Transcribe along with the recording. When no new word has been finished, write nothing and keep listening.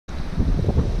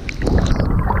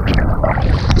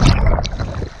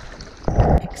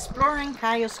in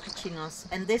Cayos Cochinos,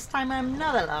 and this time I'm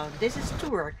not alone. This is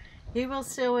Tour. He will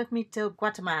sail with me till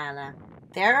Guatemala.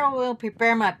 There I will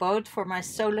prepare my boat for my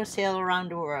solo sail around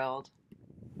the world.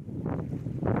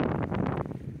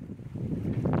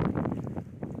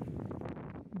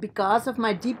 Because of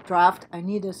my deep draft, I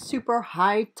need a super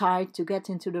high tide to get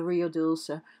into the Rio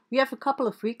Dulce. We have a couple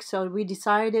of weeks, so we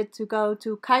decided to go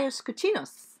to Cayos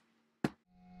Cochinos.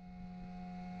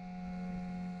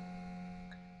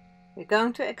 We're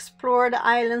going to explore the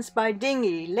islands by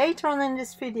dinghy. Later on in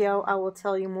this video I will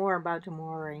tell you more about the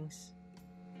moorings.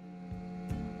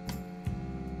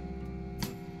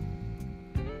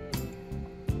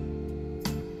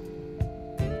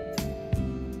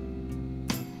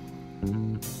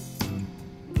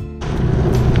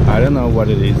 I don't know what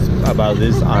it is about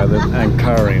this island and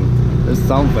carrying. There's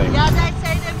something. Yeah, they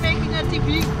say they're making a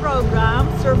TV program,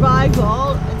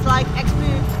 survival. It's like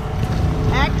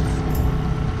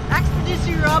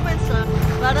Expedition Robinson,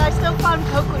 but I still found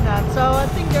coconut, so I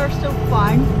think they're still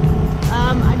fine.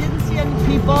 I didn't see any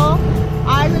people.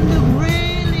 Island look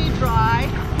really dry,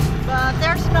 but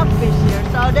there's enough fish here,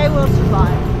 so they will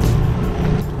survive.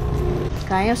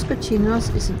 Cayos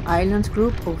Cochinos is an island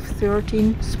group of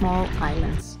 13 small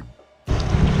islands.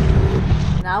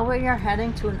 Now we are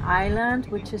heading to an island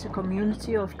which is a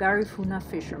community of Garifuna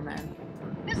fishermen.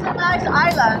 It's a nice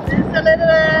island. It's a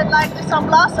little like the San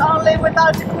Blas, only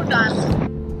without the kunas.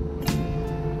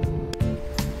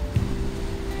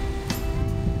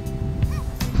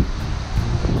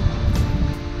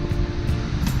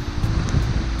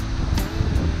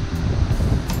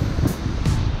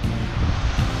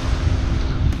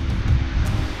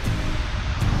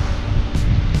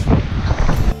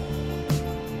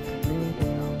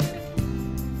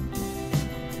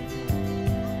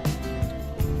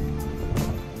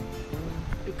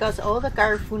 Because all the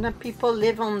Garifuna people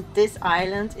live on this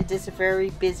island, it is a very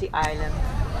busy island,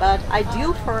 but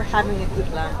ideal for having a good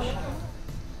lunch.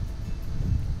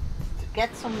 To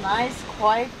get some nice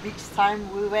quiet beach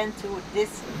time, we went to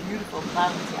this beautiful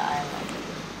bounty island.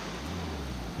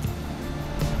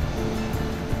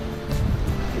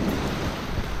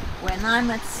 When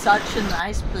I'm at such a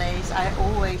nice place, I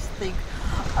always think,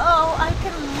 oh, I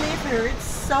can live here, it's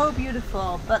so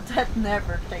beautiful, but that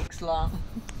never takes long.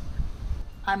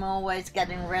 I'm always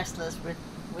getting restless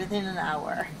within an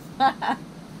hour.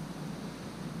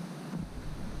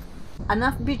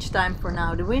 Enough beach time for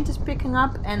now. The wind is picking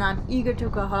up and I'm eager to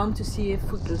go home to see if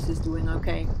Footloose is doing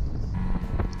okay.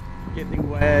 Getting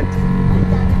wet.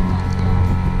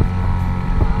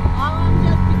 I'm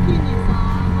just bikini, so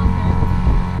I'm okay.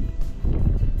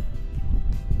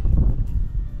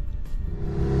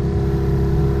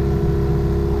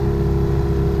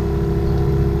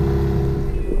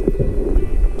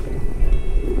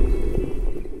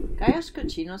 Cayos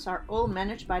Cochinos are all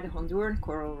managed by the Honduran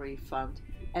Coral Reef Fund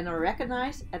and are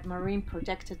recognized as marine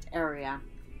protected area.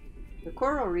 The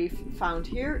coral reef found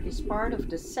here is part of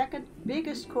the second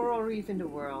biggest coral reef in the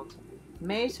world,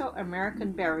 Meso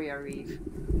American Barrier Reef.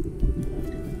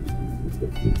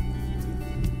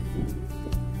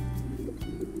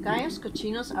 Cayos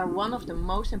Cochinos are one of the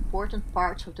most important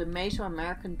parts of the Meso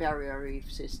American Barrier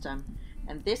Reef system,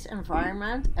 and this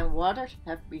environment and waters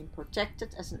have been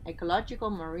protected as an ecological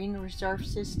marine reserve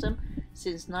system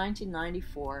since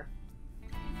 1994.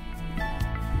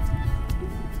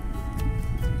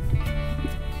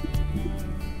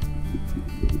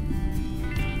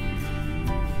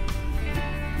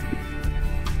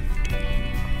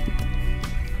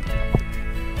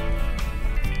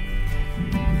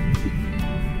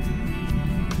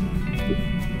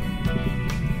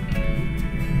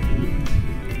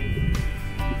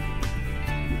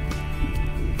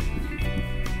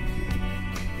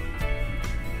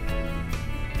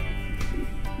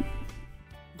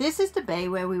 This is the bay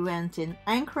where we went in.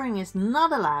 Anchoring is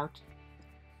not allowed.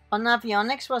 On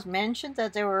avionics was mentioned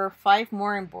that there were 5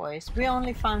 mooring buoys. We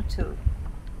only found 2.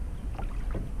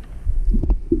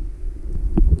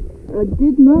 I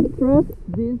did not trust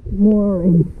this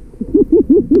mooring.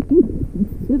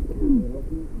 It's just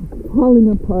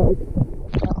falling apart.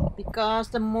 Because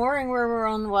the mooring we were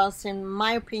on was, in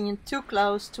my opinion, too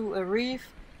close to a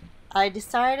reef, I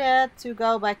decided to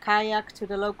go by kayak to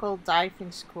the local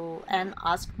diving school and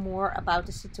ask more about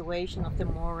the situation of the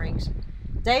moorings.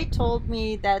 They told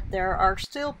me that there are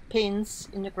still pins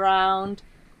in the ground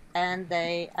and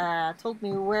they told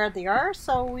me where they are,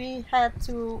 so we had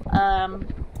to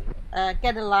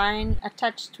get a line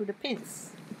attached to the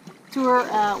pins. Tour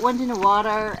went in the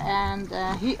water and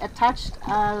he attached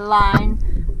a line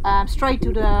straight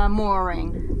to the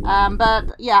mooring.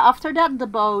 But yeah, after that the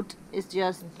boat is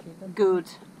just good,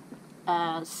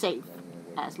 safe.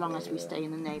 as long as we stay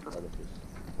in the neighborhood.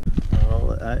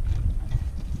 All right,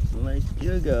 let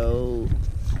you go.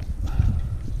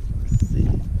 Let's see.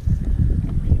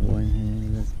 One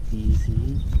hand, that's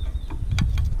easy.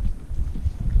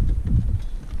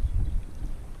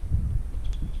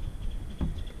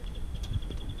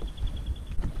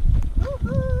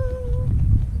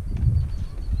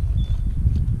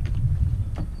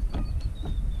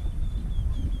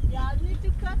 Yeah, I need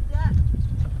to cut that.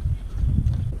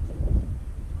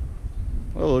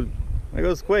 Oh, that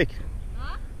goes quick.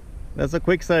 Huh? That's a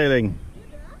quick sailing.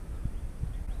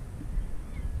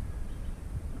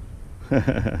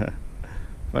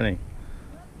 Funny.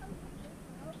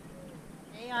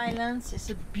 Cayos Islands is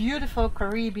a beautiful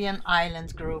Caribbean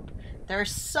island group.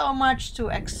 There's so much to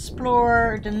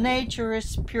explore. The nature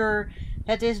is pure.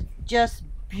 It is just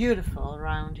beautiful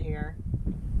around here.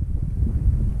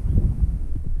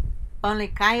 Only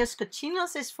Cayos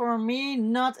Cochinos is for me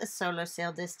not a solo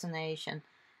sail destination.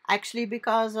 Actually,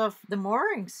 because of the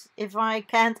moorings. If I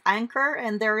can't anchor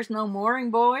and there is no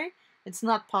mooring buoy, it's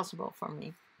not possible for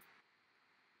me.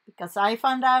 Because I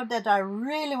found out that I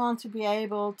really want to be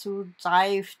able to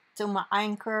dive to my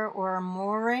anchor or a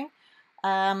mooring.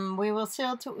 We will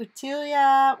sail to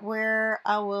Utilia, where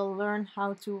I will learn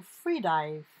how to free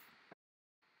dive.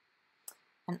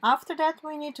 And after that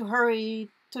we need to hurry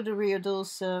to the Rio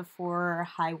Dulce for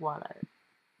high water.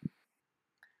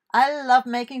 I love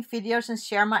making videos and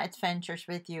share my adventures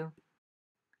with you.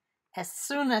 As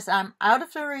soon as I'm out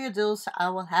of the Rio Dulce, I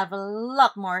will have a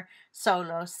lot more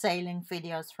solo sailing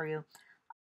videos for you.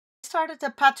 I started a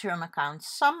Patreon account.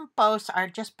 Some posts are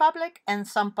just public and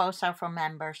some posts are for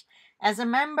members. As a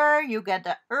member, you get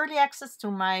the early access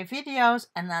to my videos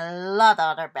and a lot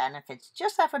of other benefits.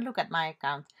 Just have a look at my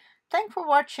account. Thanks for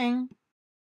watching.